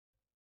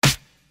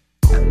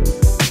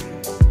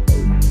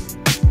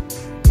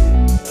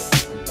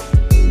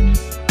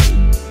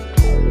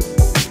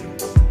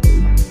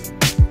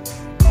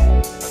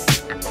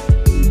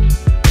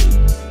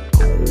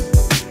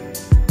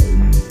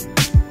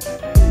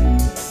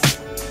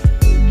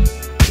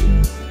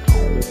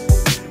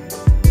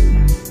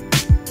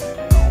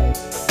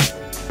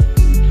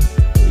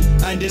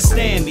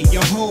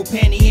whole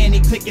panty and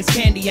he click his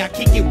candy. I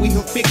kick it with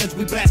her figures,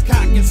 we blast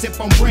cock and sip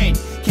on brand.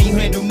 Can you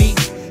handle me?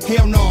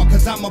 Hell no,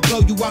 cause I'ma blow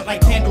you out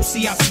like candle.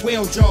 See, I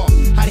swell jaw.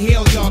 How the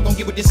hell y'all gon'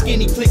 get with this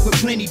skinny click with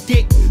plenty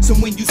dick? So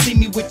when you see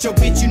me with your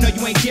bitch, you know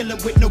you ain't dealing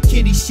with no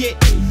kitty shit.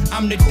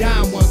 I'm the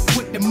dime one,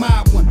 quick the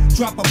mob one,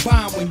 drop a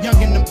bomb when young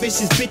and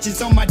ambitious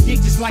bitches on my dick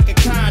just like a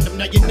condom.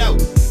 Now you know,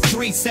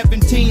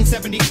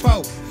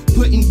 3/17/74,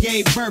 putting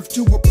gave birth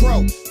to a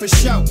pro, for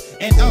sure.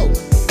 And oh,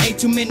 ain't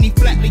too many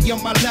flatly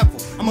on my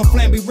level. I'm a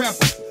flamby rebel.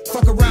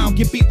 Fuck around,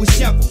 get beat with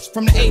shovels.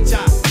 From the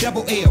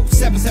H-I-double-L,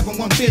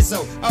 771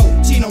 Bizzo. Oh,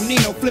 Chino,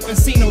 Nino, flipping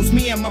Cinos,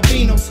 me and my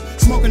Beanos.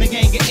 Smoking a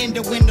gang, get into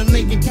in the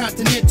Lincoln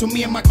Continental.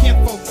 Me and my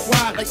kinfolk,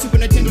 wild like Super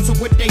Nintendo, so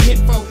what they hit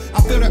for?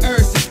 I feel the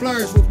urge to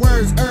splurge with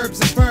words, herbs,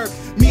 and verbs.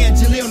 Me and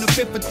Jaleel on the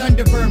 5th of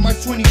Thunderbird,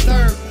 March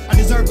 23rd. I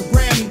deserve a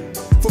Grammy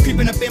for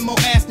creeping up in more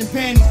ass than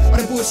panties. All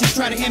the bullshit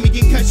try to hand me,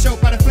 get cut short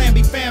by the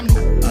Flamby family.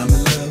 I'm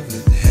in love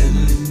with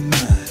handling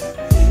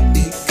mine.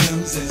 It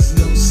comes as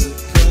no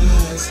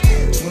surprise.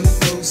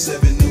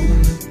 24/7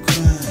 on the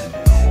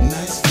grind.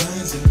 Nice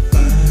finds and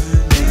fine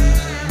wine.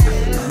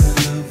 I'm in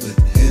love with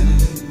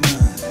handling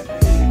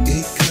mine.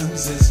 It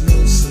comes as no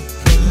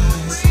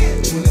surprise.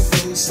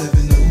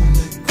 24/7 on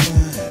the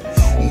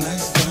grind.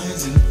 Nice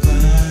finds and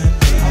fine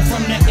wine. I'm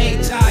from the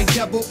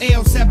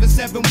H-I-double-L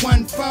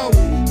 7714.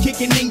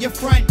 Kicking in your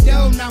front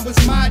door, now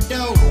it's my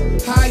dough.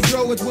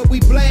 Hydro is what we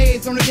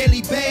blaze on a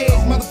daily basis.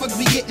 Motherfuckers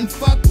be getting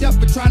fucked up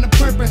for trying to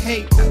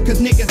perpetrate. Cause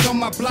niggas on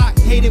my block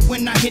hate it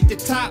when I hit the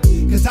top.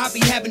 Cause I be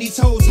having these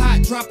hoes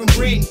hot, dropping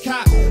bread and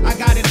cop. I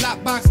got it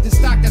locked, boxed in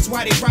stock, that's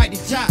why they ride the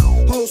job.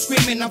 Hoes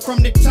screaming, I'm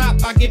from the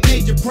top, I get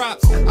major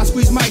props. I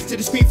squeeze mics to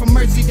the screen for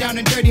mercy, down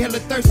and dirty, hella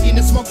thirsty. And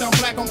the smoke on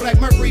black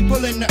mercury,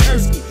 pulling the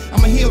Ersky.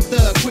 I'm a heel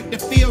thug, quick to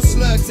feel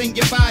slugs in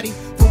your body.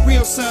 For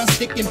real, son,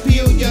 stick and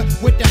peel ya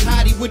with the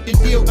hottie, with the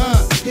deal,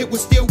 Hit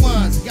with still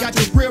ones, got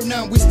your grill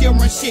none. We still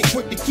run shit,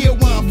 quick to kill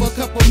one for a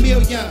couple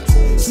millions.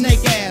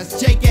 Snake ass,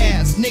 Jake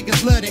ass,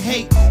 niggas love to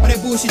hate. All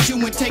that bullshit you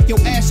and take your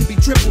ass should be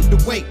triple the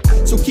weight.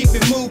 So keep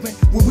it moving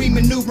when we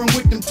maneuvering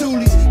with them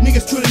toolies.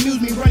 Niggas truly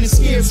amuse me, running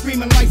scared,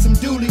 screaming like some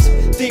doolies.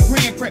 Think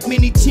grand crack,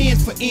 many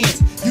chins for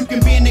ends. You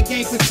can be in the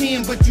game for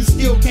 10, but you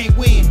still can't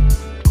win.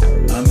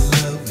 I'm in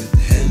love with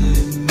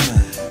handling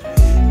mine.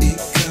 It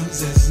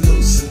comes as no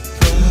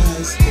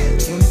surprise.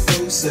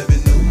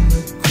 24/7 on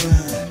the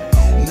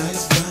grind.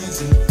 Nice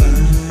finds and fine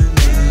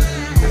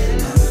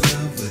wine. I'm in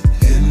love with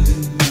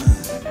handling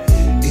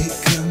mine. It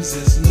comes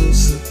as no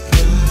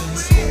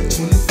surprise.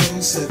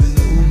 24/7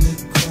 on the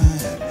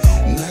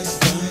grind. Nice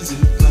finds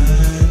and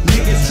fine wine.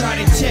 Niggas try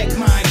to check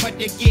mine, but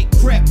they get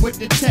crept with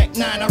the Tech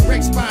 9. I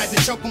wreck spines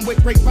and choke them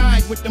with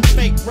grapevines with them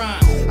fake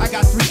rhymes. I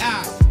got 3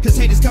 eyes, cause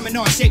haters coming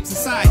all shapes and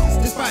sizes.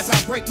 Despise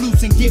I break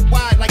loose and get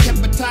wide like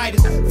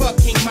hepatitis. Fuck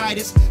King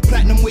Midas,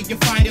 platinum with your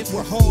finest.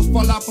 Where hoes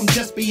fall out from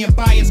just being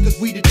biased, cause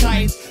we the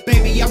tightest.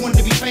 Baby, I wanted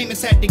to be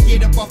famous, had to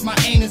get up off my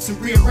anus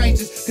and rearrange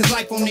this. Cause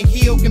life on the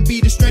hill can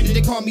be the stranger.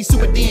 They call me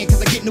super thin,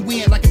 cause I get in the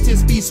wind like a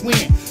 10-speed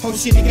swing. Hold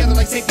shit together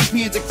like safety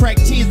pins and crack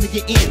chins to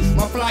get in.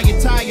 My fly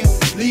attire,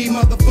 leave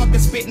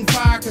motherfuckers spitting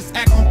fire, cause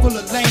Akron full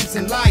of lames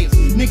and liars.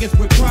 Niggas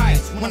with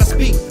riots. When I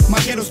speak, my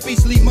ghetto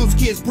speech leave most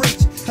kids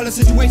breach. Hella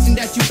situation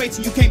that you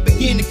facing, you can't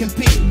begin to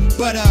compete.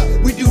 But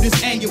we do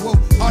this annual,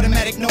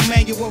 automatic, no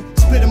manual.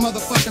 Split a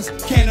motherfuckers,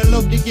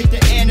 cantaloupe to get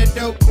the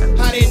antidote.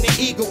 Hot in the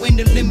eagle, in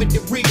the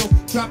limited regal.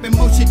 Dropping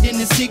more shit than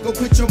the sequel.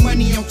 Put your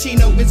money on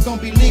Chino, it's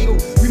gonna be legal.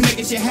 We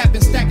making shit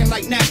happen, stacking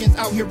like napkins.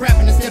 Out here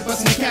rapping instead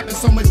busting and capping.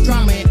 So much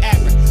drama in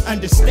Akron,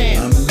 understand.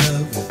 I'm in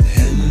love with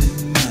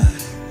handling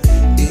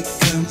mine. It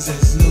comes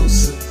as no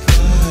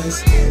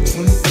surprise.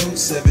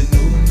 24/7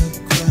 on